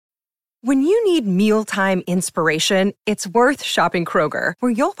When you need mealtime inspiration, it's worth shopping Kroger,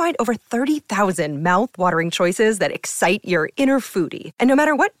 where you'll find over 30,000 mouth-watering choices that excite your inner foodie. And no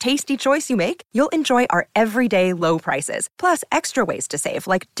matter what tasty choice you make, you'll enjoy our everyday low prices, plus extra ways to save,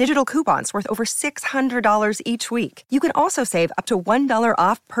 like digital coupons worth over $600 each week. You can also save up to $1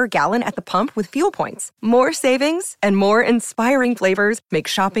 off per gallon at the pump with fuel points. More savings and more inspiring flavors make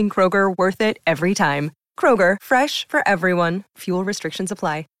shopping Kroger worth it every time. Kroger, fresh for everyone. Fuel restrictions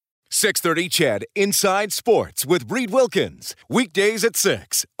apply. 6:30 CHED Inside Sports with Reed Wilkins. Weekdays at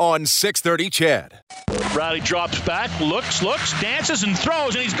 6 on 6:30 CHED. Riley drops back, looks, dances and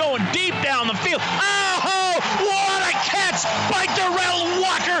throws, and he's going deep down the field. Oh, what a catch by Darrell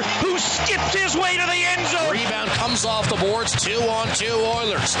Walker, who skipped his way to the end zone. Rebound comes off the boards, 2-on-2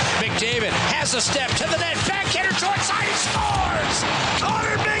 Oilers. McDavid has a step to the net, backhander short side, he scores!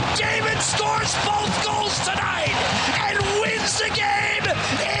 Connor McDavid scores both goals tonight and wins the game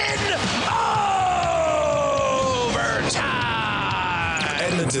in overtime!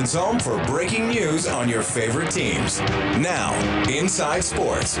 Edmonton's home for breaking news on your favorite teams. Now, Inside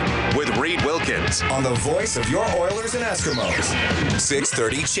Sports with Reed Wilkins on the voice of your Oilers and Eskimos.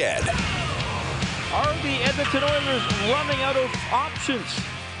 6:30 CHED. Are the Edmonton Oilers running out of options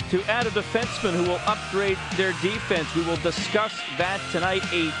to add a defenseman who will upgrade their defense? We will discuss that tonight.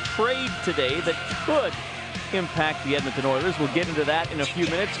 A trade today that could impact the Edmonton Oilers. We'll get into that in a few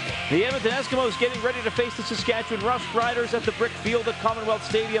minutes. The Edmonton Eskimos getting ready to face the Saskatchewan Roughriders at the Brick Field at Commonwealth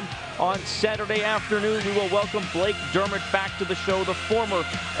Stadium on Saturday afternoon. We will welcome Blake Dermott back to the show. The former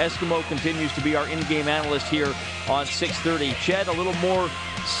Eskimo continues to be our in-game analyst here on 6:30 CHED. A little more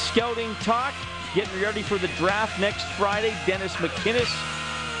scouting talk. Getting ready for the draft next Friday. Dennis McInnes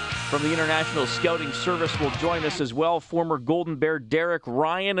from the International Scouting Service will join us as well. Former Golden Bear Derek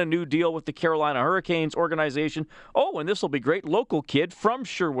Ryan, a new deal with the Carolina Hurricanes organization. Oh, and this will be great. Local kid from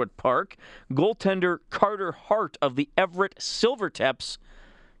Sherwood Park, goaltender Carter Hart of the Everett Silvertips.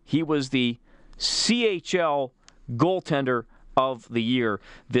 He was the CHL goaltender of the year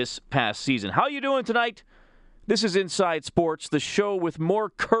this past season. How you doing tonight? This is Inside Sports, the show with more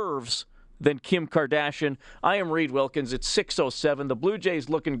curves than Kim Kardashian. I am Reed Wilkins. It's 6:07. The Blue Jays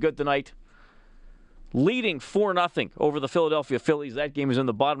looking good tonight, leading 4-0 over the Philadelphia Phillies. That game is in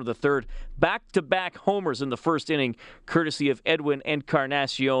the bottom of the third. Back-to-back homers in the first inning, courtesy of Edwin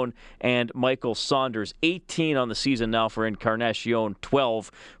Encarnacion and Michael Saunders. 18 on the season now for Encarnacion, 12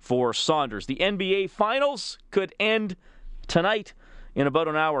 for Saunders. The NBA Finals could end tonight. In about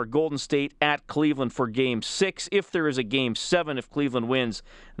an hour, Golden State at Cleveland for Game 6. If there is a Game 7, if Cleveland wins,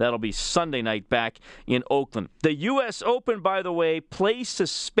 that'll be Sunday night back in Oakland. The U.S. Open, by the way, play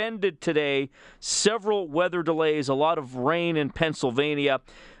suspended today. Several weather delays, a lot of rain in Pennsylvania.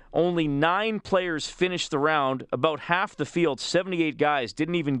 Only 9 players finished the round. About half the field, 78 guys,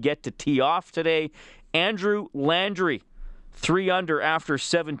 didn't even get to tee off today. Andrew Landry, 3 under after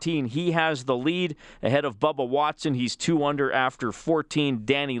 17. He has the lead ahead of Bubba Watson. He's 2 under after 14.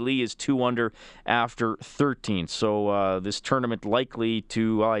 Danny Lee is 2 under after 13. So this tournament likely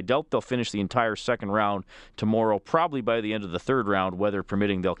to, well, I doubt they'll finish the entire second round tomorrow. Probably by the end of the third round, weather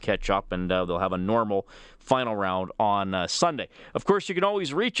permitting, they'll catch up and they'll have a normal final round on Sunday. Of course, you can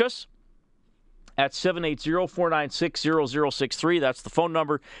always reach us at 780-496-0063. That's the phone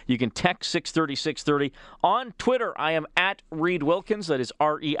number. You can text 630-630. On Twitter, I am at Reed Wilkins. That is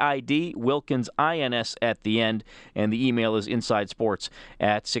R-E-I-D, Wilkins, I-N-S at the end. And the email is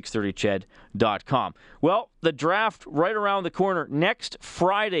insidesports@630ched.com. Well, the draft right around the corner. Next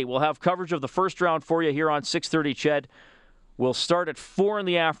Friday, we'll have coverage of the first round for you here on 630 CHED. We'll start at 4 in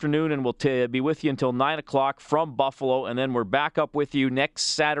the afternoon, and we'll be with you until 9 o'clock from Buffalo, and then we're back up with you next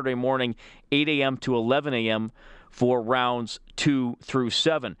Saturday morning, 8 a.m. to 11 a.m. for rounds 2 through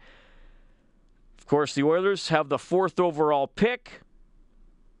 7. Of course, the Oilers have the 4th overall pick.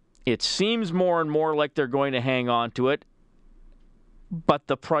 It seems more and more like they're going to hang on to it, but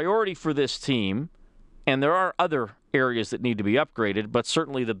the priority for this team, and there are other areas that need to be upgraded, but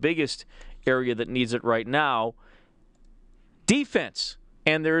certainly the biggest area that needs it right now, defense.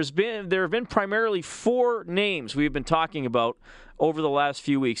 And there have been primarily 4 names we've been talking about over the last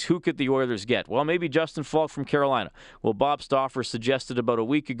few weeks. Who could the Oilers get? Well, maybe Justin Falk from Carolina. Well, Bob Stauffer suggested about a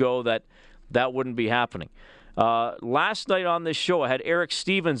week ago that wouldn't be happening. Last night on this show, I had Eric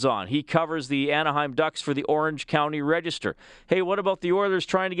Stevens on. He covers the Anaheim Ducks for the Orange County Register. Hey, what about the Oilers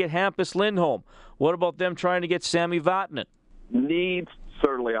trying to get Hampus Lindholm? What about them trying to get Sami Vatanen? Needs,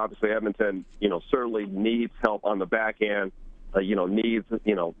 certainly, obviously, Edmonton, certainly needs help on the back end. Needs, a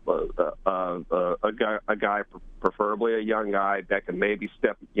guy, preferably a young guy that can maybe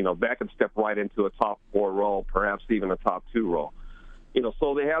step right into a top 4 role, perhaps even a top 2 role.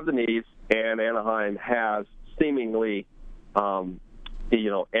 so they have the needs, and Anaheim has seemingly,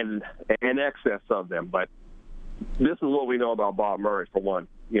 in excess of them. But this is what we know about Bob Murray, for one.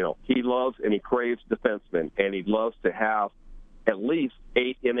 He loves and he craves defensemen, and he loves to have at least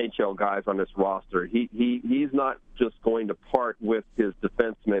 8 NHL guys on this roster. He's not just going to part with his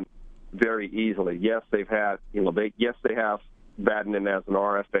defensemen very easily. Yes, they've had, they have Vatanen as an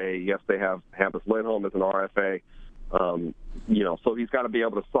RFA. Yes, they have Hampus Lindholm as an RFA. So he's got to be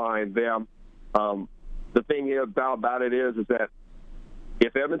able to sign them. The thing about it is that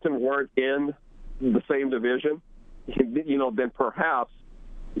if Edmonton weren't in the same division, then perhaps,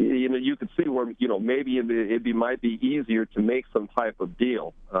 you could see where, maybe it might be easier to make some type of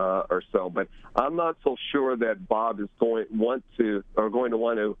deal or so. But I'm not so sure that Bob is going to want to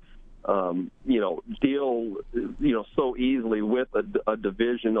deal, so easily with a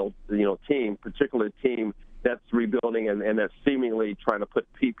divisional, team, particularly a team that's rebuilding and that's seemingly trying to put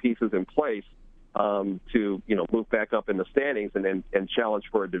pieces in place to, move back up in the standings and challenge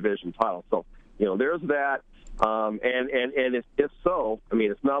for a division title. So, there's that. And if so,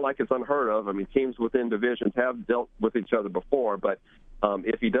 it's not like it's unheard of. Teams within divisions have dealt with each other before, but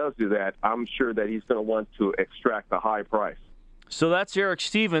if he does do that, I'm sure that he's going to want to extract a high price. So that's Eric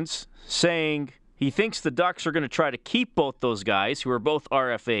Stevens saying he thinks the Ducks are going to try to keep both those guys, who are both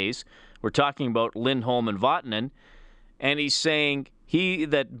RFAs. We're talking about Lindholm and Vatanen. And he's saying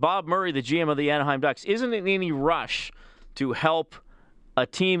that Bob Murray, the GM of the Anaheim Ducks, isn't in any rush to help a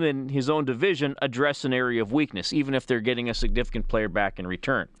team in his own division address an area of weakness, even if they're getting a significant player back in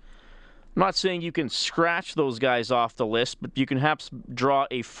return. I'm not saying you can scratch those guys off the list, but you can perhaps draw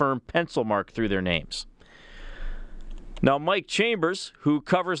a firm pencil mark through their names. Now, Mike Chambers, who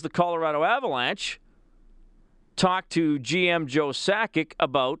covers the Colorado Avalanche, talked to GM Joe Sakic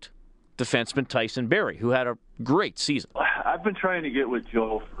about defenseman Tyson Barrie, who had a great season. I've been trying to get with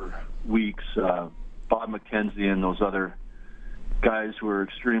Joe for weeks. Bob McKenzie and those other guys who are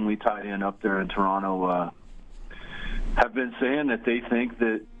extremely tied in up there in Toronto have been saying that they think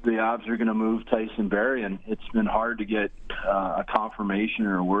that the Avs are going to move Tyson Barrie, and it's been hard to get a confirmation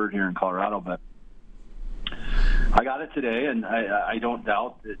or a word here in Colorado, but I got it today, and I don't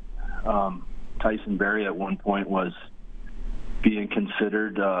doubt that Tyson Barrie at one point was being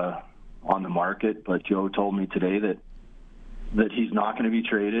considered on the market, but Joe told me today that he's not going to be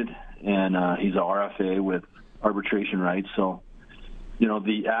traded, and he's a RFA with arbitration rights, so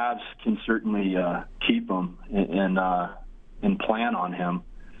the Avs can certainly keep him and plan on him,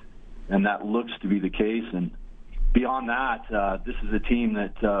 and that looks to be the case. And beyond that, this is a team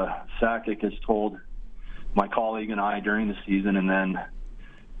that Sakic has told my colleague and I during the season, and then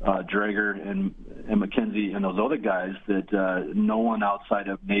Drager and McKenzie and those other guys, that no one outside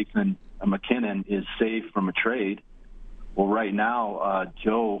of Nathan McKinnon is safe from a trade. Well, right now,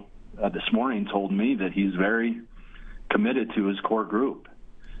 Joe this morning told me that he's very committed to his core group: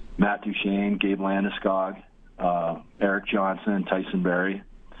 Matt Duchene, Gabe Landeskog, Eric Johnson, Tyson Barrie,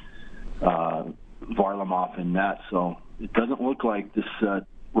 Varlamov, and net. So it doesn't look like this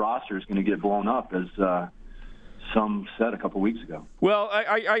roster is going to get blown up, as some said a couple weeks ago. Well,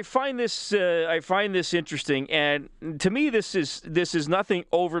 I find this interesting, and to me, this is nothing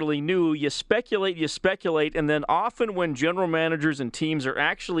overly new. You speculate, and then often when general managers and teams are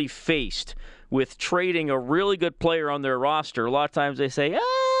actually faced with trading a really good player on their roster, a lot of times they say,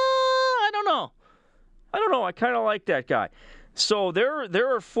 I don't know. I kind of like that guy. So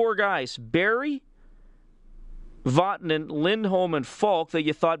there are 4 guys: Barrie, Vatanen, Lindholm, and Falk, that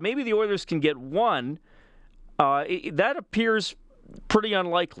you thought maybe the Oilers can get one. That appears pretty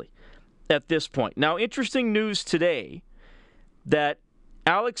unlikely at this point. Now, interesting news today that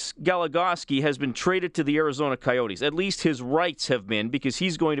Alex Goligoski has been traded to the Arizona Coyotes. At least his rights have been, because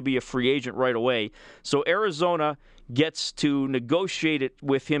he's going to be a free agent right away. So Arizona gets to negotiate it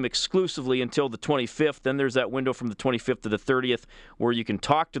with him exclusively until the 25th. Then there's that window from the 25th to the 30th where you can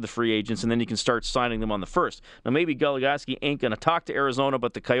talk to the free agents, and then you can start signing them on the 1st. Now, maybe Goligoski ain't going to talk to Arizona,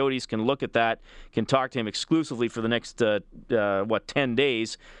 but the Coyotes can look at that, can talk to him exclusively for the next, 10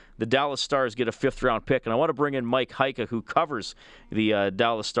 days. The Dallas Stars get a 5th-round pick, and I want to bring in Mike Heika, who covers the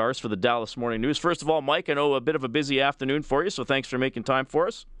Dallas Stars for the Dallas Morning News. First of all, Mike, I know a bit of a busy afternoon for you, so thanks for making time for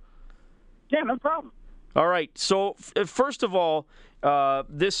us. Yeah, no problem. All right. So, first of all,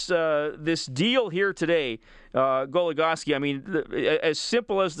 this deal here today, Goligoski, as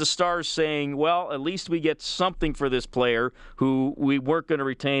simple as the Stars saying, well, at least we get something for this player who we weren't going to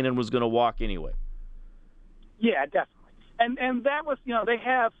retain and was going to walk anyway. Yeah, definitely. And that was, they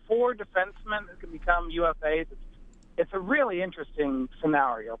have 4 defensemen who can become UFAs. It's a really interesting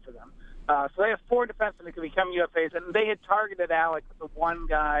scenario for them. So they have 4 defensemen that could become UFAs, and they had targeted Alex as the one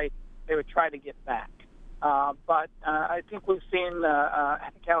guy they would try to get back. But I think we've seen, I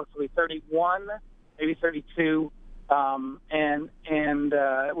think Alex will be 31, maybe 32. And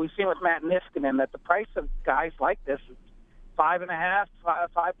we've seen with Matt Niskanen that the price of guys like this is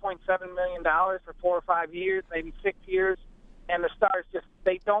 $5.7 million for 4 or 5 years, maybe 6 years. And the Stars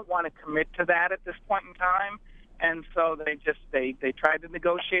they don't want to commit to that at this point in time. And so they tried to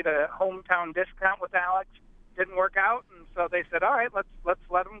negotiate a hometown discount with Alex. Didn't work out. And so they said, all right, let's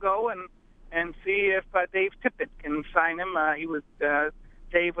let him go and see if Dave Tippett can sign him.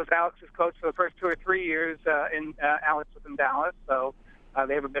 Dave was Alex's coach for the first 2 or 3 years, and Alex was in Dallas, so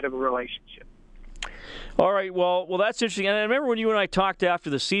they have a bit of a relationship. All right, well, that's interesting. And I remember when you and I talked after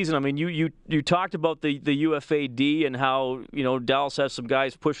the season. I mean, you talked about the UFAD and how Dallas has some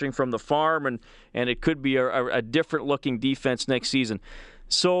guys pushing from the farm, and it could be a different looking defense next season.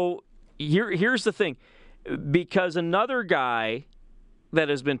 So here's the thing, because another guy that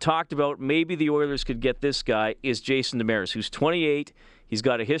has been talked about, maybe the Oilers could get this guy, is Jason Demers, who's 28. He's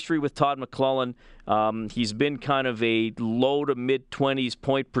got a history with Todd McClellan. He's been kind of a low to mid-20s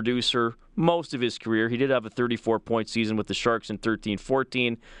point producer most of his career. He did have a 34-point season with the Sharks in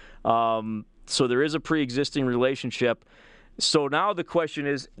 13-14. So there is a pre-existing relationship. So now the question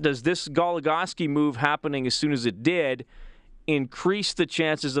is, does this Goligoski move happening as soon as it did increase the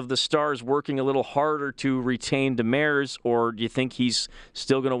chances of the Stars working a little harder to retain Demers, or do you think he's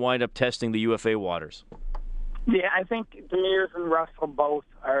still going to wind up testing the UFA waters? Yeah, I think Demers and Russell both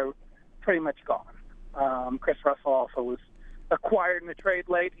are pretty much gone. Chris Russell also was acquired in the trade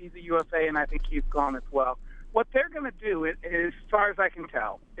late. He's a UFA, and I think he's gone as well. What they're going to do, is, as far as I can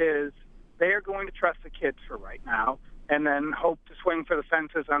tell, is they are going to trust the kids for right now and then hope to swing for the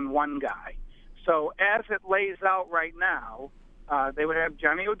fences on one guy. So as it lays out right now, they would have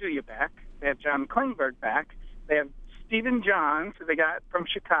Johnny Oduya back. They have John Klingberg back. They have Stephen Johns, who they got from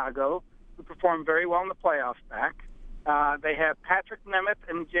Chicago, who performed very well in the playoffs back. They have Patrick Nemeth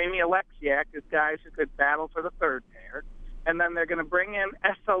and Jamie Alexiak as guys who could battle for the third pair. And then they're going to bring in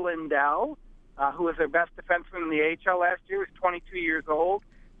Esa Lindell, who was their best defenseman in the AHL last year. He's 22 years old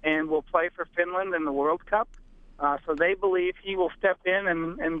and will play for Finland in the World Cup. So they believe he will step in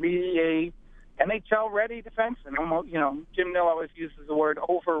and be a NHL-ready defenseman. Almost, Jim Nill always uses the word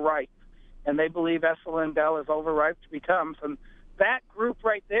overripe, and they believe Esa Lindell is overripe to become. So that group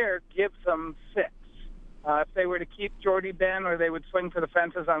right there gives them 6. If they were to keep Jordy Ben, or they would swing for the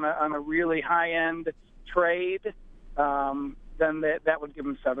fences on a really high-end trade, then that would give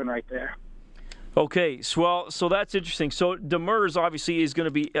them 7 right there. Okay, so that's interesting. So Demers obviously is going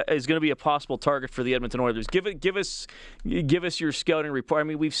to be a possible target for the Edmonton Oilers. Give us your scouting report. I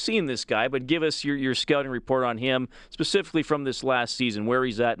mean, we've seen this guy, but give us your scouting report on him, specifically from this last season, where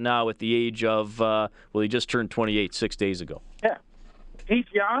he's at now at the age of he just turned 28 6 days ago. Yeah, he's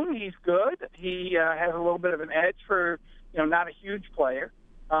young. He's good. He has a little bit of an edge for not a huge player.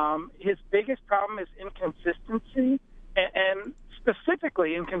 His biggest problem is inconsistency, and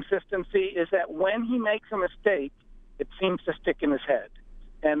specifically inconsistency is that when he makes a mistake, it seems to stick in his head.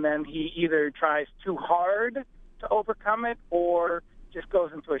 And then he either tries too hard to overcome it or just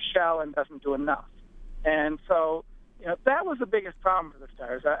goes into a shell and doesn't do enough. And so, that was the biggest problem for the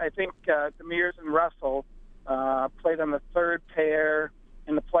Stars. I think Demers and Russell played on the third pair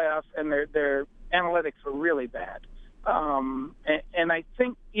in the playoffs, and their analytics were really bad. And I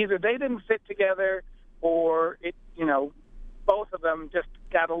think either they didn't fit together or both of them just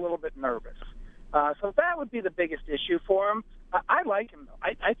got a little bit nervous. So that would be the biggest issue for him. I like him, though.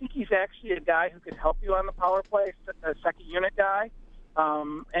 I think he's actually a guy who could help you on the power play, a second unit guy.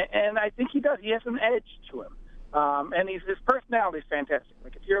 And I think he does. He has an edge to him. And his personality is fantastic.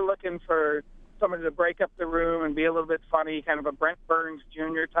 Like, if you're looking for somebody to break up the room and be a little bit funny, kind of a Brent Burns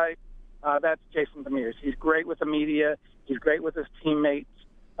Jr. type, that's Jason Demers. He's great with the media. He's great with his teammates.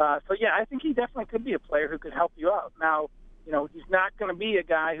 So, yeah, I think he definitely could be a player who could help you out. Now, he's not going to be a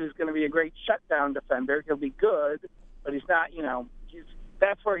guy who's going to be a great shutdown defender. He'll be good, but he's not,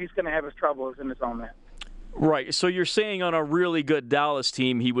 that's where he's going to have his troubles in his own end. Right. So you're saying on a really good Dallas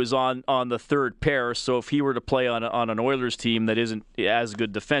team, he was on the third pair. So if he were to play on an Oilers team that isn't as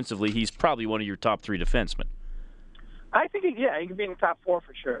good defensively, he's probably one of your top 3 defensemen. I think, he could be in the top 4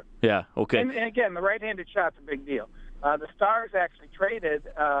 for sure. Yeah, okay. And again, the right-handed shot's a big deal. The Stars actually traded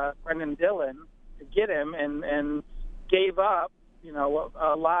Brendan Dillon to get him and gave up,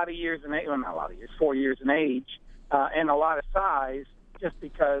 a lot of years in age, well, not a lot of years, 4 years in age, and a lot of size, just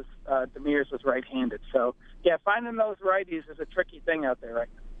because Demers was right-handed. So, yeah, finding those righties is a tricky thing out there right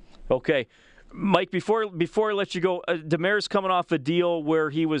now. Okay. Mike, before I let you go, Demers coming off a deal where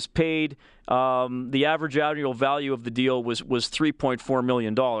he was paid, the average annual value of the deal was $3.4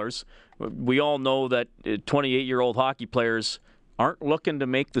 million. We all know that 28-year-old hockey players aren't looking to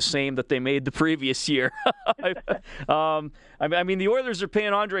make the same that they made the previous year. I mean, the Oilers are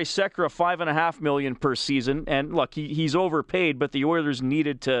paying Andrej Sekera $5.5 million per season, and look, he's overpaid, but the Oilers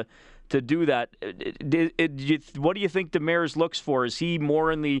needed to do that. What do you think Demers looks for? Is he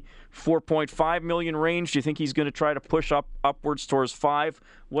more in the $4.5 million range? Do you think he's going to try to push upwards towards $5 million?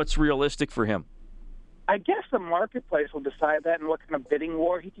 What's realistic for him? I guess the marketplace will decide that and what kind of bidding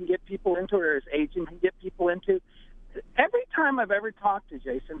war he can get people into, or his agent can get people into. Every time I've ever talked to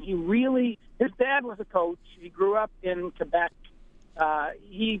Jason, his dad was a coach. He grew up in Quebec.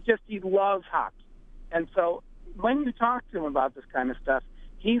 He loves hockey. And so when you talk to him about this kind of stuff,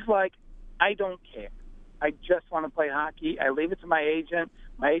 he's like, I don't care. I just want to play hockey. I leave it to my agent.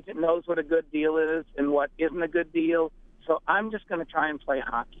 My agent knows what a good deal is and what isn't a good deal. So I'm just going to try and play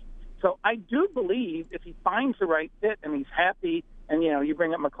hockey. So I do believe if he finds the right fit and he's happy, and, you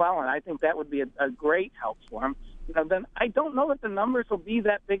bring up McLellan, I think that would be a great help for him. Then I don't know that the numbers will be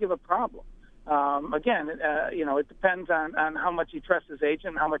that big of a problem. Again, it depends on how much he trusts his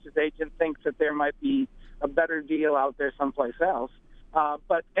agent, how much his agent thinks that there might be a better deal out there someplace else.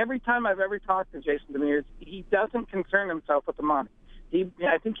 But every time I've ever talked to Jason Demers, he doesn't concern himself with the money.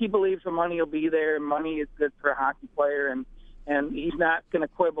 I think he believes the money will be there, and money is good for a hockey player, and he's not going to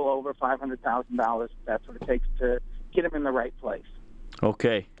quibble over $500,000 if that's what it takes to get him in the right place.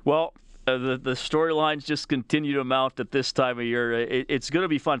 Okay. Well, the storylines just continue to mount at this time of year. It's going to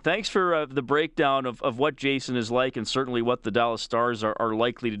be fun. Thanks for the breakdown of what Jason is like, and certainly what the Dallas Stars are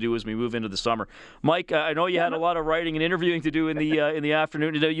likely to do as we move into the summer. Mike, I know you had a lot of writing and interviewing to do in the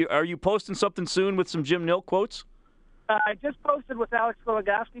afternoon. Are you posting something soon with some Jim Nill quotes? I just posted with Alex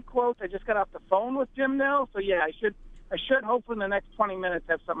Goligoski quotes. I just got off the phone with Jim Nill, so yeah, I should hopefully in the next 20 minutes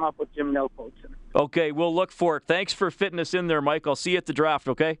have something up with Jim Nill quotes in it. Okay, we'll look for it. Thanks for fitting us in there, Mike. I'll see you at the draft,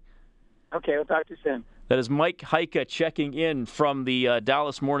 okay? Okay, we'll talk to you soon. That is Mike Heika checking in from the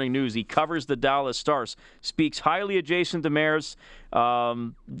Dallas Morning News. He covers the Dallas Stars, speaks highly of Jason Demers.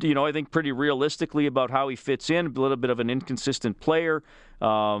 I think pretty realistically about how he fits in. A little bit of an inconsistent player,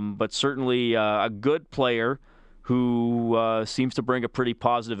 but certainly a good player who seems to bring a pretty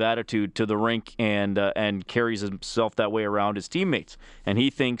positive attitude to the rink and carries himself that way around his teammates. And he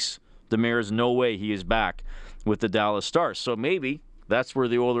thinks Demers, no way he is back with the Dallas Stars. So maybe that's where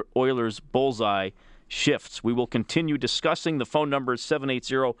the Oilers' bullseye shifts. We will continue discussing. The phone number is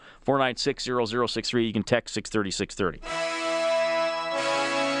 780-496-0063. You can text 630-630.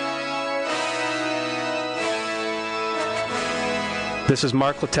 This is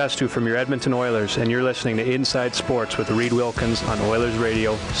Mark Letestu from your Edmonton Oilers, and you're listening to Inside Sports with Reed Wilkins on Oilers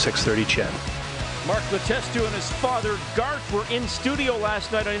Radio 630 CHED. Mark Letestu and his father, Garth, were in studio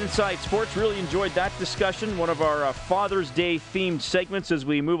last night on Inside Sports. Really enjoyed that discussion. One of our Father's Day themed segments as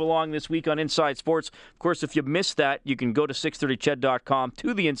we move along this week on Inside Sports. Of course, if you missed that, you can go to 630ched.com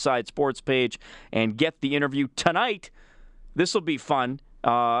to the Inside Sports page and get the interview. Tonight, this will be fun.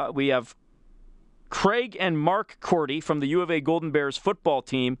 We have Craig and Mark Cordy from the U of A Golden Bears football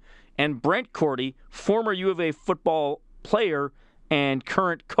team, and Brent Cordy, former U of A football player and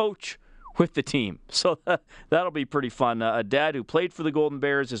current coach with the team. So that'll be pretty fun. A dad who played for the Golden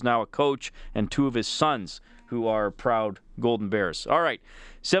Bears is now a coach, and two of his sons who are proud Golden Bears. All right,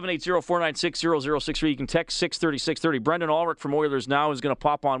 780-496-0063. You can text 630-630. Brendan Ulrich from Oilers Now is going to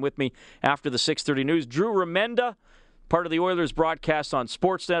pop on with me after the 630 news. Drew Remenda, part of the Oilers broadcast on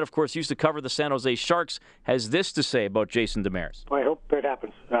Sportsnet, of course, used to cover the San Jose Sharks, has this to say about Jason Demers. Well, I hope it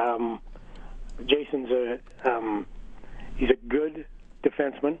happens. Jason's he's a good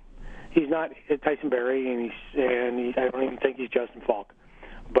defenseman. He's not Tyson Barrie, and I don't even think he's Justin Falk.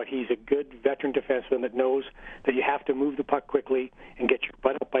 But he's a good veteran defenseman that knows that you have to move the puck quickly and get your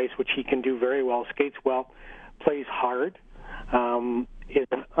butt up ice, which he can do very well, skates well, plays hard, is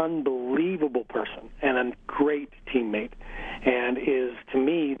an unbelievable person and a great teammate, and is, to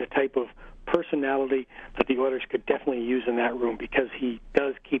me, the type of personality that the Oilers could definitely use in that room, because he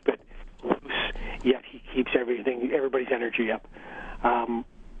does keep it loose, yet he keeps everybody's energy up.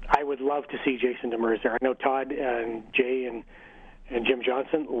 I would love to see Jason Demers there. I know Todd and Jay and Jim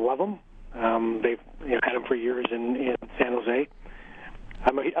Johnson love him. They've had him for years in San Jose.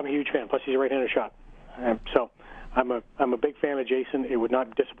 I'm a huge fan. Plus, he's a right-handed shot. So I'm a big fan of Jason. It would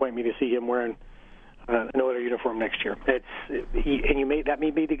not disappoint me to see him wearing an Oilers uniform next year. That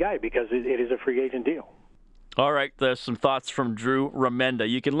may be the guy, because it is a free agent deal. All right, there's some thoughts from Drew Remenda.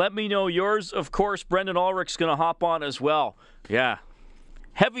 You can let me know yours, of course. Brendan Ulrich's going to hop on as well. Yeah.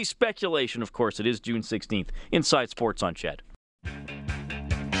 Heavy speculation, of course. It is June 16th. Inside Sports on Ched.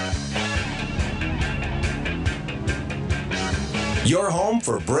 Your home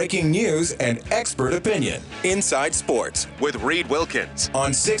for breaking news and expert opinion. Inside Sports with Reed Wilkins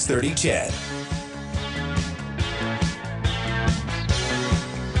on 630 Ched.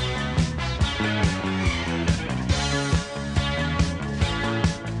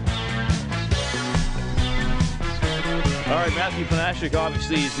 All right, Matthew Panashik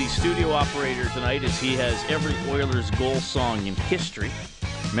obviously is the studio operator tonight as he has every Oilers goal song in history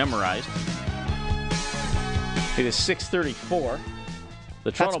memorized. It is 6:34.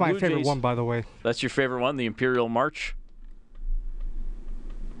 The Toronto That's my Blue favorite Jays, one, by the way. That's your favorite one, the Imperial March?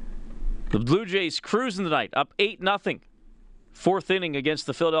 The Blue Jays cruising tonight, up 8-0. Fourth inning against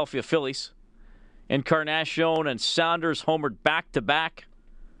the Philadelphia Phillies. Encarnacion and Saunders homered back-to-back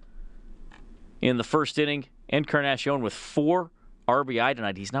in the first inning. Encarnacion with 4 RBI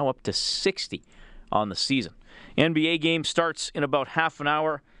tonight. He's now up to 60 on the season. NBA game starts in about half an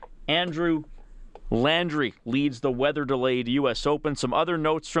hour. Andrew Landry leads the weather-delayed U.S. Open. Some other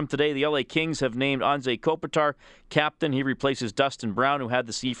notes from today. The LA Kings have named Anze Kopitar captain. He replaces Dustin Brown, who had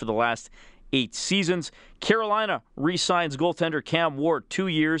the C for the last 8 seasons. Carolina re-signs goaltender Cam Ward, 2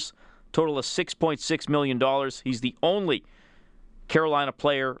 years, total of $6.6 million. He's the only Carolina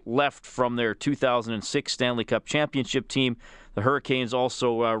player left from their 2006 Stanley Cup championship team. The Hurricanes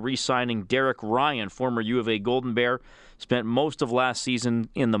also re-signing Derek Ryan, former U of A Golden Bear. Spent most of last season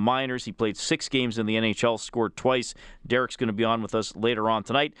in the minors. He played 6 games in the NHL, scored twice. Derek's going to be on with us later on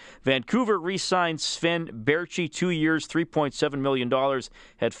tonight. Vancouver re-signed Sven Berchi, 2 years, $3.7 million.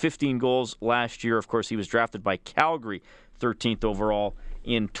 Had 15 goals last year. Of course, he was drafted by Calgary, 13th overall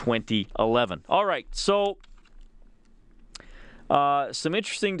in 2011. All right, so some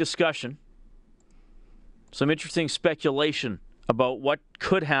interesting discussion, some interesting speculation about what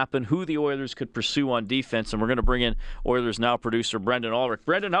could happen, who the Oilers could pursue on defense, and we're going to bring in Oilers Now producer Brendan Ulrich.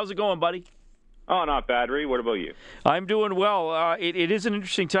 Brendan, how's it going, buddy? Oh, not bad, Reed. What about you? I'm doing well. It is an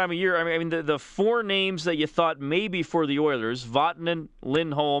interesting time of year. I mean, the 4 names that you thought maybe for the Oilers, Vatanen,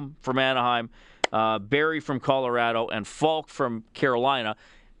 Lindholm from Anaheim, Barrie from Colorado, and Falk from Carolina.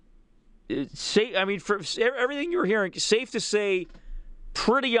 For everything you're hearing, safe to say,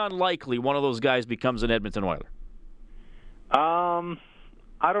 pretty unlikely one of those guys becomes an Edmonton Oiler.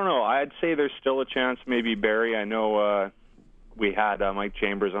 I don't know. I'd say there's still a chance maybe Barrie. I know we had Mike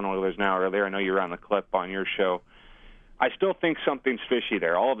Chambers on Oilers Now earlier. I know you ran the clip on your show. I still think something's fishy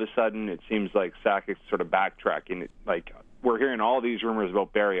there. All of a sudden, it seems like Sakic's sort of backtracking. Like, we're hearing all these rumors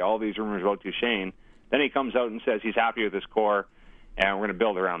about Barrie, all these rumors about Duchesne. Then he comes out and says he's happy with his core, and we're going to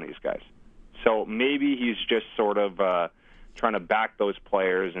build around these guys. So maybe he's just sort of trying to back those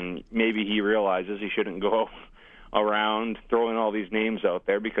players, and maybe he realizes he shouldn't go around throwing all these names out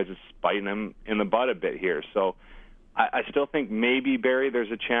there because it's biting him in the butt a bit here. So I still think maybe Barrie,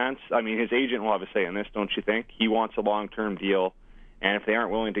 there's a chance. I mean, his agent will have a say in this, don't you think? He wants a long-term deal, and if they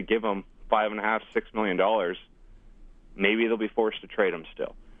aren't willing to give him $5.5–6 million, maybe they'll be forced to trade him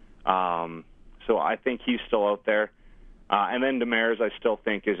still. So I think he's still out there. And then Demers, I still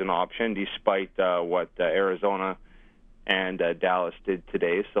think, is an option, despite what Arizona and Dallas did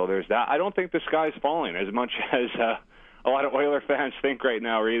today. So there's that. I don't think the sky's falling as much as a lot of Oiler fans think right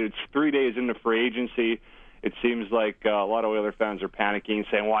now, Reed. It's 3 days into free agency. It seems like a lot of Oiler fans are panicking,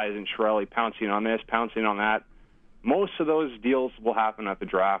 saying, why isn't Chiarelli pouncing on this, pouncing on that? Most of those deals will happen at the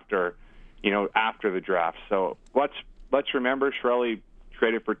draft or, after the draft. So let's remember Chiarelli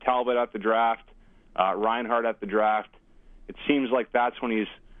traded for Talbot at the draft, Reinhart at the draft. It seems like that's when he's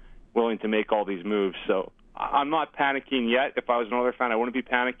willing to make all these moves. So I'm not panicking yet. If I was an Oilers fan, I wouldn't be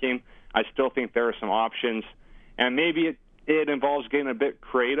panicking. I still think there are some options. And maybe it involves getting a bit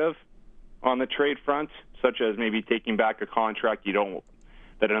creative on the trade front, such as maybe taking back a contract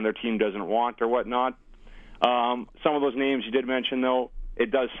that another team doesn't want or whatnot. Some of those names you did mention, though,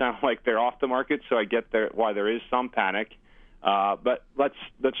 it does sound like they're off the market, so I get why there is some panic. But let's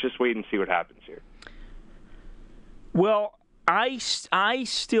just wait and see what happens here. Well, I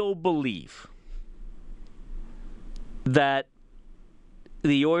still believe that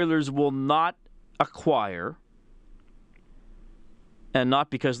the Oilers will not acquire, and not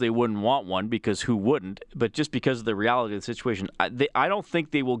because they wouldn't want one, because who wouldn't, but just because of the reality of the situation. I don't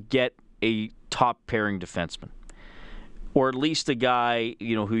think they will get a top pairing defenseman, or at least a guy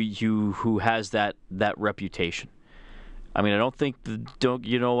who has that reputation. I mean, I don't think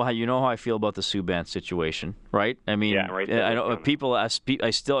you know how I feel about the Subban situation, right? I mean, yeah, right. I know people ask.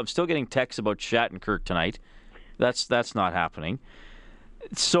 I'm still getting texts about Shattenkirk tonight. That's not happening.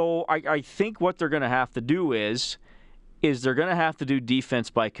 So I think what they're going to have to do is is they're going to have to do defense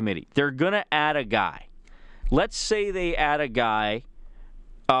by committee. They're going to add a guy. Let's say they add a guy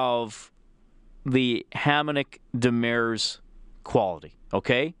of the Hamonic-Demers quality,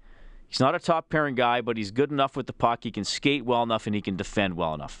 okay? He's not a top-pairing guy, but he's good enough with the puck. He can skate well enough, and he can defend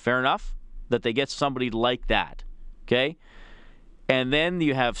well enough. Fair enough that they get somebody like that, okay? And then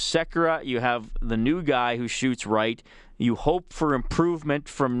you have Sekera, you have the new guy who shoots right. You hope for improvement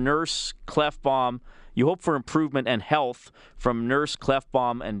from Nurse, Klefbom. You hope for improvement and health from Nurse,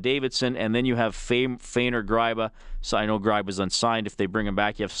 Klefbom, and Davidson. And then you have Feiner, Greiba. So I know Greiba's unsigned if they bring him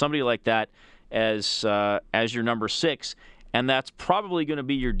back. You have somebody like that as your number 6, and that's probably going to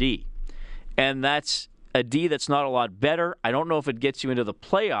be your D. And that's a D that's not a lot better. I don't know if it gets you into the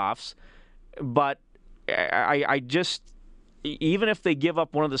playoffs, but I just... Even if they give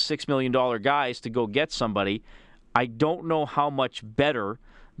up one of the $6 million guys to go get somebody, I don't know how much better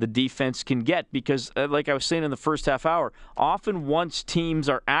the defense can get because, like I was saying in the first half hour, often once teams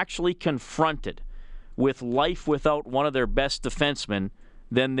are actually confronted with life without one of their best defensemen,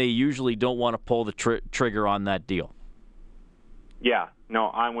 then they usually don't want to pull the trigger on that deal. Yeah,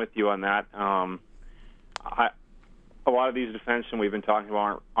 no, I'm with you on that. A lot of these defensemen we've been talking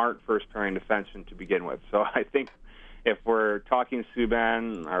about aren't first-pairing defensemen to begin with, so I think if we're talking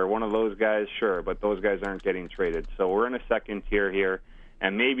Subban or one of those guys, sure, but those guys aren't getting traded. So we're in a second tier here,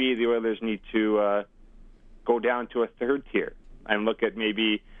 and maybe the Oilers need to go down to a third tier and look at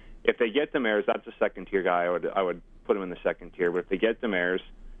maybe if they get Demers, that's a second-tier guy. I would put him in the second tier. But if they get Demers,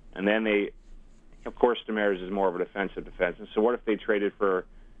 and then of course, Demers is more of a defensive defenseman. So what if they traded for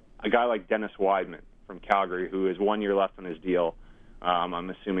a guy like Dennis Wideman from Calgary, who has 1 year left on his deal?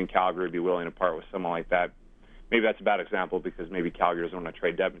 I'm assuming Calgary would be willing to part with someone like that. Maybe that's a bad example because maybe Calgary doesn't want to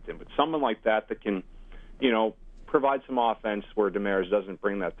trade Edmonton, but someone like that can, provide some offense where Demers doesn't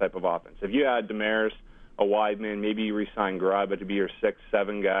bring that type of offense. If you had Demers, a Wideman, maybe you re-sign Greiba to be your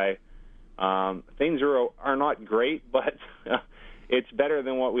 6-7 guy. Things are not great, but it's better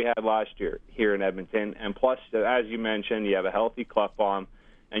than what we had last year here in Edmonton. And plus, as you mentioned, you have a healthy Klefbom,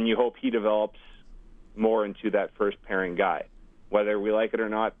 and you hope he develops more into that first pairing guy. Whether we like it or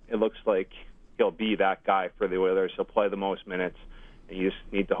not, it looks like he'll be that guy for the Oilers. He'll play the most minutes, and you just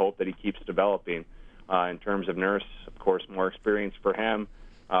need to hope that he keeps developing. In terms of Nurse, of course, more experience for him.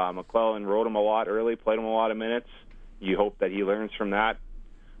 McClellan rode him a lot early, played him a lot of minutes. You hope that he learns from that.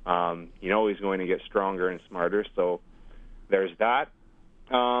 He's going to get stronger and smarter, so there's that.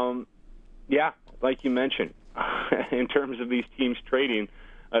 Like you mentioned, in terms of these teams trading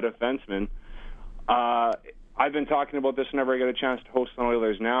a defenseman, I've been talking about this whenever I get a chance to host on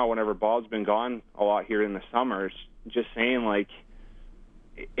Oilers Now, whenever Bob's been gone a lot here in the summers, just saying,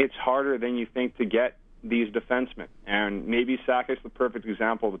 it's harder than you think to get these defensemen. And maybe Sakic's the perfect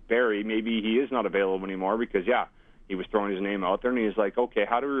example with Barrie. Maybe he is not available anymore because, he was throwing his name out there, and he's like, okay,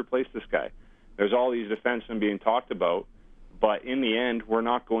 how do we replace this guy? There's all these defensemen being talked about, but in the end, we're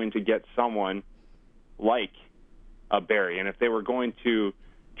not going to get someone like a Barrie. And if they were going to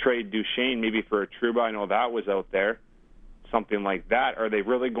trade Duchesne maybe for a Trouba, I know that was out there, something like that. Are they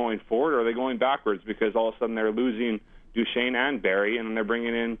really going forward, or are they going backwards because all of a sudden they're losing Duchesne and Barrie, and then they're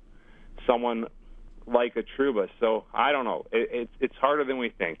bringing in someone like a Trouba? So I don't know. It's harder than we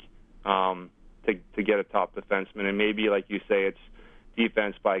think to get a top defenseman, and maybe, like you say, it's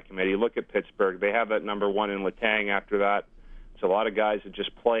defense by committee. Look at Pittsburgh. They have that number 1 in Letang after that. It's a lot of guys that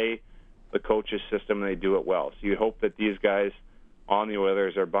just play the coach's system, and they do it well. So you hope that these guys on the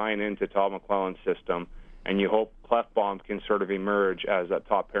Oilers are buying into Todd McClellan's system, and you hope Klefbom can sort of emerge as that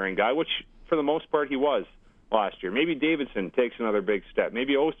top-pairing guy, which for the most part he was last year. Maybe Davidson takes another big step.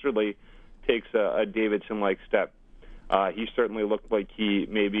 Maybe Osterley takes a Davidson-like step. He certainly looked like he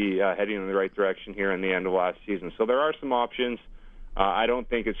may be heading in the right direction here in the end of last season. So there are some options. I don't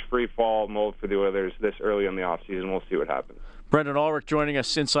think it's free-fall mode for the Oilers this early in the offseason. We'll see what happens. Brendan Ulrich joining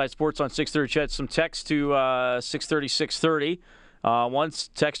us Inside Sports on 630 Chat. Some text to 630. One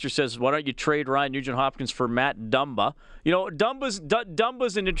texter says, why don't you trade Ryan Nugent-Hopkins for Matt Dumba?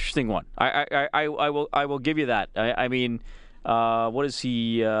 Dumba's an interesting one. I will give you that. What is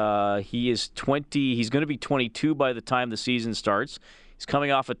he? He is 20. He's going to be 22 by the time the season starts. He's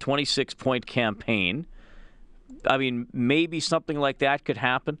coming off a 26-point campaign. Maybe something like that could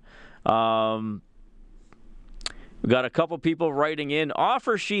happen. We've got a couple people writing in,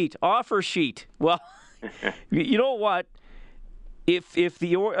 offer sheet. Well, you know what?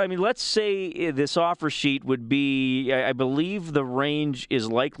 Let's say this offer sheet would be, I believe the range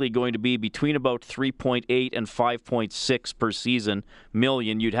is likely going to be between about 3.8 and 5.6 per season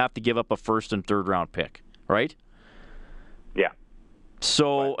million. You'd have to give up a first and third round pick, right? Yeah.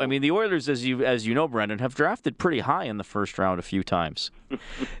 So, I mean, the Oilers, as you know, Brendan, have drafted pretty high in the first round a few times.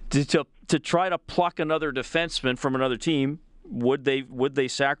 to try to pluck another defenseman from another team, would they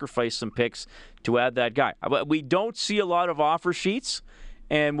sacrifice some picks to add that guy? But we don't see a lot of offer sheets,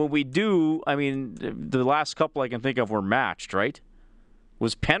 and when we do, I mean, the last couple I can think of were matched, right?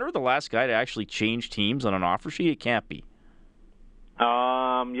 Was Penner the last guy to actually change teams on an offer sheet? It can't be.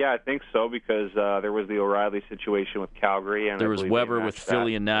 Yeah, I think so, because there was the O'Reilly situation with Calgary, and there was Weber with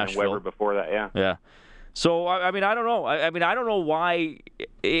Philly and Nashville. And Weber before that, yeah. Yeah. So, I mean, I don't know. I don't know why.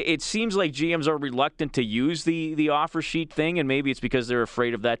 It seems like GMs are reluctant to use the offer sheet thing, and maybe it's because they're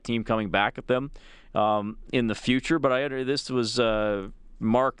afraid of that team coming back at them in the future. But this was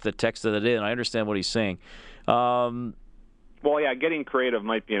Mark that texted it in. I understand what he's saying. Well, yeah, getting creative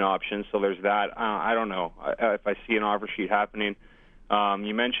might be an option, so there's that. I don't know if I see an offer sheet happening.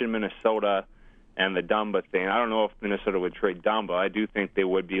 You mentioned Minnesota and the Dumba thing. I don't know if Minnesota would trade Dumba. I do think they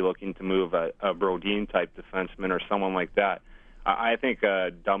would be looking to move a Brodin-type defenseman or someone like that. I think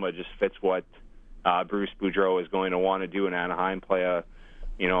Dumba just fits what Bruce Boudreau is going to want to do in Anaheim, play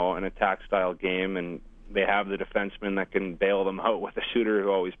an attack-style game, and they have the defenseman that can bail them out with a shooter who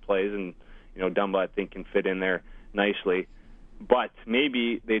always plays, and Dumba, I think, can fit in there nicely. But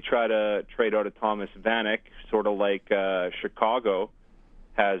maybe they try to trade out a Thomas Vanek, sort of like Chicago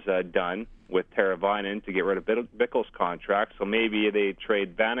has done with Teravainen to get rid of Bickle's contract. So maybe they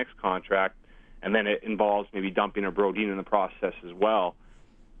trade Vanek's contract, and then it involves maybe dumping a Brodin in the process as well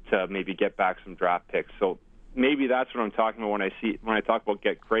to maybe get back some draft picks. So maybe that's what I'm talking about when I talk about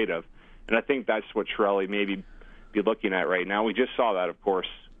get creative. And I think that's what Chiarelli maybe be looking at right now. We just saw that, of course,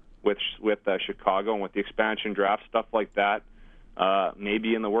 with Chicago and with the expansion draft, stuff like that.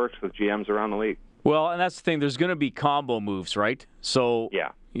 Maybe in the works with GMs around the league. Well, and that's the thing. There's going to be combo moves, right? So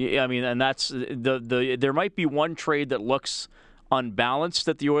yeah, I mean, and that's there might be one trade that looks unbalanced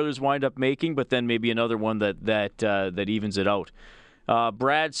that the Oilers wind up making, but then maybe another one that evens it out.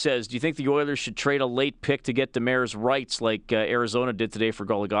 Brad says, do you think the Oilers should trade a late pick to get Demers rights like Arizona did today for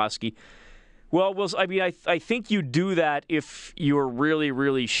Goligoski? Well, I mean, I think you do that if you're really,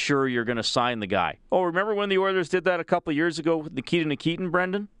 really sure you're going to sign the guy. Oh, remember when the Oilers did that a couple of years ago with Nikita Nikitin,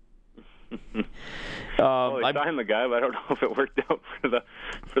 Brendan? Well, they signed the guy, but I don't know if it worked out for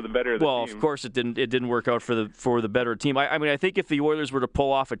the better of the team. Well, of course it didn't. It didn't work out for the better team. I mean, I think if the Oilers were to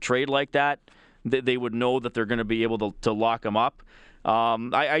pull off a trade like that, they would know that they're going to be able to lock him up.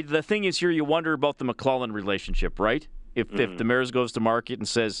 The thing is here, you wonder about the McLellan relationship, right? If Demers goes to market and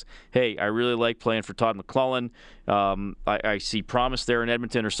says, hey, I really like playing for Todd McLellan, I see promise there in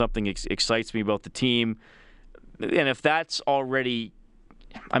Edmonton or something excites me about the team. And if that's already,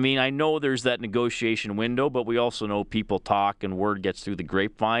 I mean, I know there's that negotiation window, but we also know people talk and word gets through the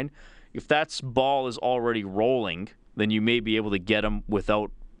grapevine. If that ball is already rolling, then you may be able to get him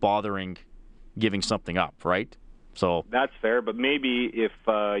without bothering giving something up, right? So that's fair, but maybe if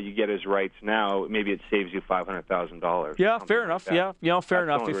you get his rights now, maybe it saves you $500,000. Yeah, fair enough. Like fair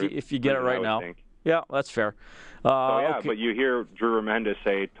enough if you get it right now. Yeah, that's fair. Okay. But you hear Drew Remendez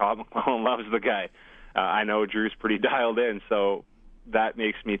say Todd McLellan loves the guy. I know Drew's pretty dialed in, so that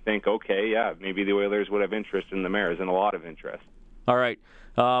makes me think, okay, yeah, maybe the Oilers would have interest in the Mares and a lot of interest. All right.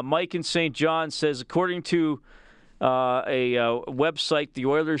 Mike in St. John says, according to a website, the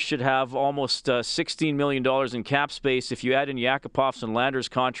Oilers should have almost $16 million in cap space. If you add in Yakupov's and Lander's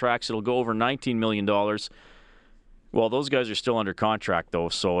contracts, it'll go over $19 million. Well, those guys are still under contract, though,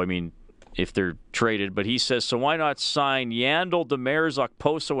 so, I mean, if they're traded. But he says, so why not sign Yandel, Demers,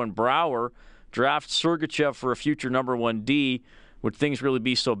 Okposo, and Brouwer, draft Sergachev for a future number 1D? Would things really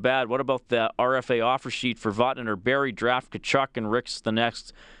be so bad? What about the RFA offer sheet for Vatanen or Barry, draft Tkachuk and Ricks the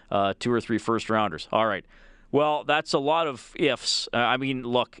next 2 or 3 first-rounders? All right. Well, that's a lot of ifs. I mean,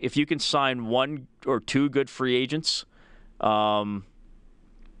 look, if you can sign 1 or 2 good free agents, I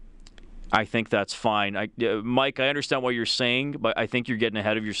think that's fine. Mike, I understand what you're saying, but I think you're getting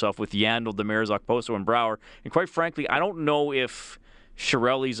ahead of yourself with Yandel, Demers, Okposo, and Brouwer. And quite frankly, I don't know if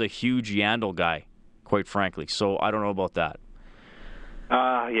Chiarelli's a huge Yandel guy, quite frankly. So I don't know about that.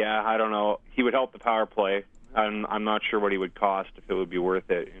 Yeah, I don't know. He would help the power play. I'm not sure what he would cost, if it would be worth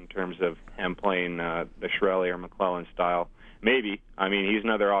it in terms of him playing the Chiarelli or McLellan style. Maybe. I mean, he's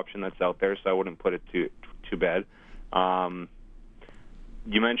another option that's out there, so I wouldn't put it too bad.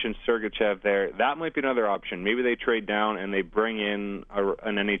 You mentioned Sergachev there. That might be another option. Maybe they trade down and they bring in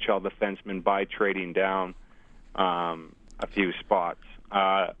an NHL defenseman by trading down a few spots.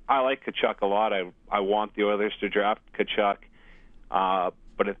 I like Tkachuk a lot. I want the Oilers to draft Tkachuk.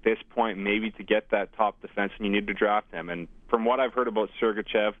 But at this point, maybe to get that top defenseman, you need to draft him. And from what I've heard about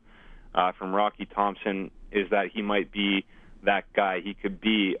Sergachev from Rocky Thompson, is that he might be that guy. He could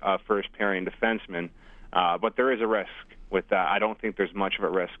be a first-pairing defenseman, but there is a risk with that. I don't think there's much of a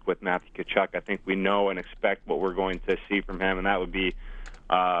risk with Matthew Tkachuk. I think we know and expect what we're going to see from him, and that would be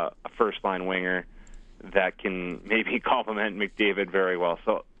a first-line winger that can maybe complement McDavid very well.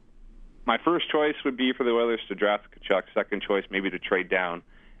 So my first choice would be for the Oilers to draft Tkachuk. Second choice, maybe to trade down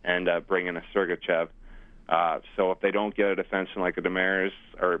and bring in a Sergachev. So if they don't get a defenseman like a Demers,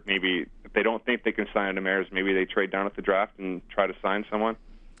 or maybe if they don't think they can sign a Demers, maybe they trade down at the draft and try to sign someone,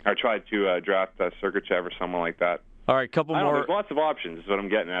 or try to draft Sergachev or someone like that. All right, couple more. There's lots of options is what I'm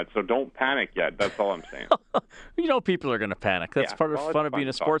getting at, so don't panic yet. That's all I'm saying. You know people are going to panic. That's part of the fun of being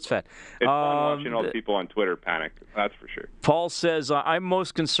a sports fan. It's fun watching all the people on Twitter panic. That's for sure. Paul says, I'm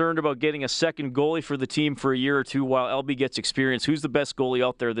most concerned about getting a second goalie for the team for a year or two while LB gets experience. Who's the best goalie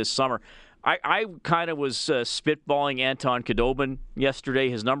out there this summer? I kind of was spitballing Anton Khudobin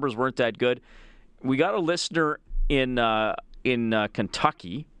yesterday. His numbers weren't that good. We got a listener in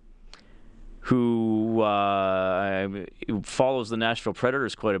Kentucky who follows the Nashville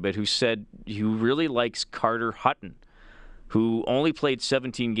Predators quite a bit, who said he really likes Carter Hutton, who only played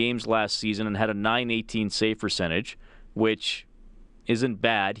 17 games last season and had a .918 save percentage, which isn't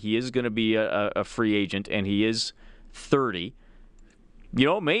bad. He is going to be a free agent, and he is 30.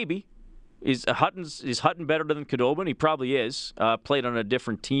 Maybe. Is Hutton better than Khudobin? He probably is. Played on a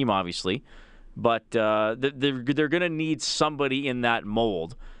different team, obviously. But they're going to need somebody in that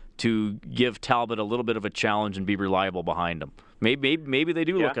mold to give Talbot a little bit of a challenge and be reliable behind him. Maybe they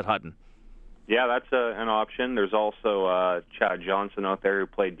do look at Hutton. Yeah, that's an option. There's also Chad Johnson out there who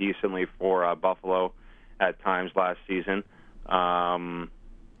played decently for Buffalo at times last season. Just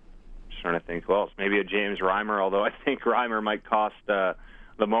trying to think who else. Maybe a James Reimer, although I think Reimer might cost the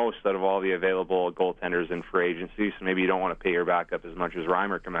most out of all the available goaltenders in free agency, so maybe you don't want to pay your backup as much as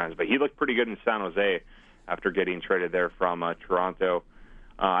Reimer commands. But he looked pretty good in San Jose after getting traded there from Toronto.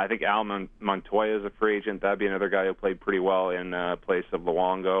 I think Al Montoya is a free agent. That'd be another guy who played pretty well in place of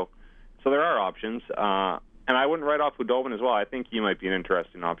Luongo. So there are options. And I wouldn't write off Khudobin as well. I think he might be an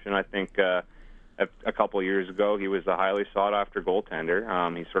interesting option. I think a couple of years ago he was a highly sought-after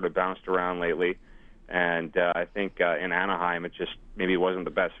goaltender. He sort of bounced around lately. And I think in Anaheim it just maybe wasn't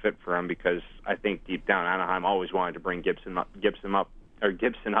the best fit for him, because I think deep down Anaheim always wanted to bring Gibson up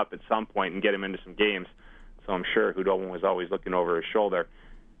at some point and get him into some games. So I'm sure Khudobin was always looking over his shoulder.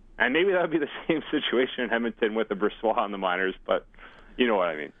 And maybe that would be the same situation in Edmonton with the Brissois on the minors, but you know what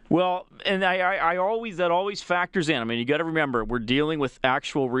I mean. Well, and that always factors in. I mean, you got to remember, we're dealing with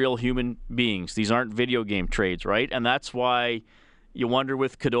actual real human beings. These aren't video game trades, right? And that's why you wonder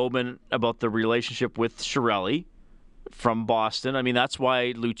with Khudobin about the relationship with Chiarelli from Boston. I mean, that's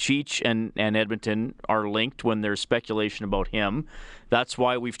why Lucic and Edmonton are linked when there's speculation about him. That's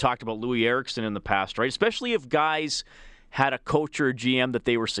why we've talked about Louis Eriksson in the past, right? Especially if guys had a coach or a GM that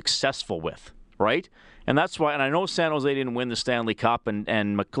they were successful with, right? And that's why, and I know San Jose didn't win the Stanley Cup,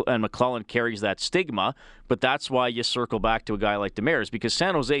 and McClellan carries that stigma, but that's why you circle back to a guy like Demers, because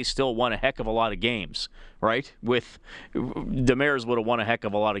San Jose still won a heck of a lot of games, right? Demers would have won a heck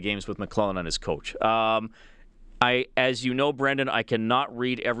of a lot of games with McClellan and his coach. As you know, Brendan, I cannot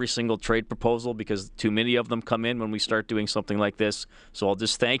read every single trade proposal because too many of them come in when we start doing something like this. So I'll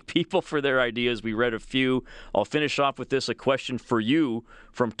just thank people for their ideas. We read a few. I'll finish off with this, a question for you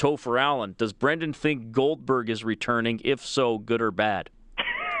from Topher Allen. Does Brendan think Goldberg is returning? If so, good or bad?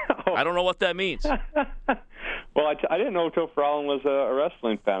 I don't know what that means. Well, I didn't know Topher Allen was a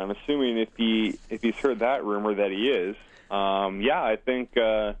wrestling fan. I'm assuming if he's heard that rumor that he is. I think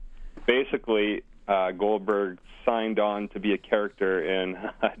basically Goldberg signed on to be a character in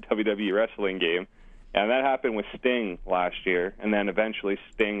a WWE wrestling game, and that happened with Sting last year, and then eventually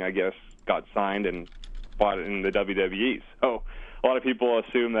Sting, I guess, got signed and fought in the WWE. So a lot of people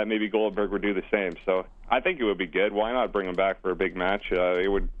assume that maybe Goldberg would do the same. So I think it would be good. Why not bring him back for a big match?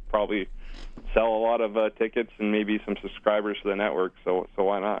 It would probably sell a lot of tickets and maybe some subscribers to the network, so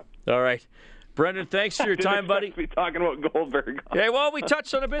why not? All right. Brendan, thanks for your time, buddy. We talking about Goldberg. Yeah, well, we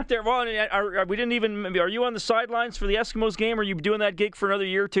touched on a bit there. Well, we didn't even. Are you on the sidelines for the Eskimos game? Are you doing that gig for another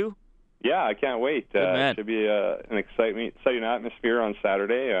year or two? Yeah, I can't wait. It should be an exciting atmosphere on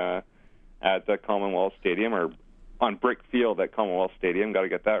Saturday at Commonwealth Stadium, or on Brick Field at Commonwealth Stadium. Got to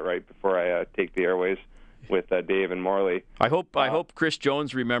get that right before I take the airways with Dave and Morley. I hope Chris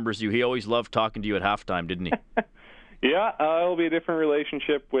Jones remembers you. He always loved talking to you at halftime, didn't he? Yeah, it'll be a different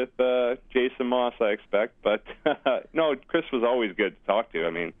relationship with Jason Moss, I expect. But no, Chris was always good to talk to.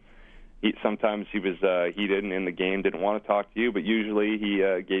 I mean, sometimes he was heated and in the game didn't want to talk to you, but usually he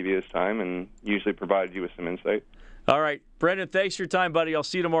gave you his time and usually provided you with some insight. All right. Brendan, thanks for your time, buddy. I'll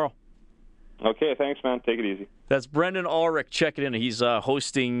see you tomorrow. Okay, thanks, man. Take it easy. That's Brendan Ulrich checking in. He's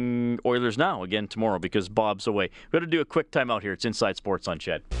hosting Oilers Now again tomorrow because Bob's away. We're going to do a quick timeout here. It's Inside Sports on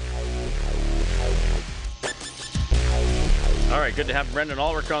Ched. All right, good to have Brendan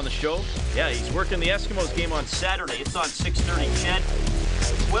Ulrich on the show. Yeah, he's working the Eskimos game on Saturday. It's on 6:30 Ched.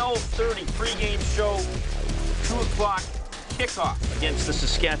 12:30 pregame show. 2 o'clock kickoff against the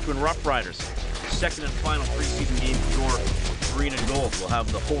Saskatchewan Roughriders. Second and final preseason game for Green and Gold. We'll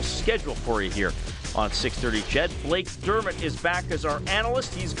have the whole schedule for you here on 6:30 Ched. Blake Dermott is back as our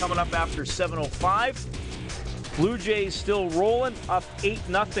analyst. He's coming up after 7:05. Blue Jays still rolling, up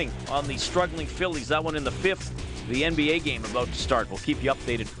 8-0 on the struggling Phillies. That one in the 5th. The NBA game about to start. We'll keep you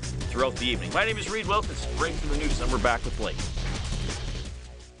updated throughout the evening. My name is Reed Wilkins. Breaking the news, and we're back with Blake.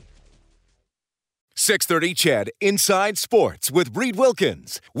 6:30 Ched Inside Sports with Reed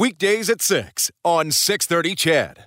Wilkins. Weekdays at 6 on 6:30 Ched.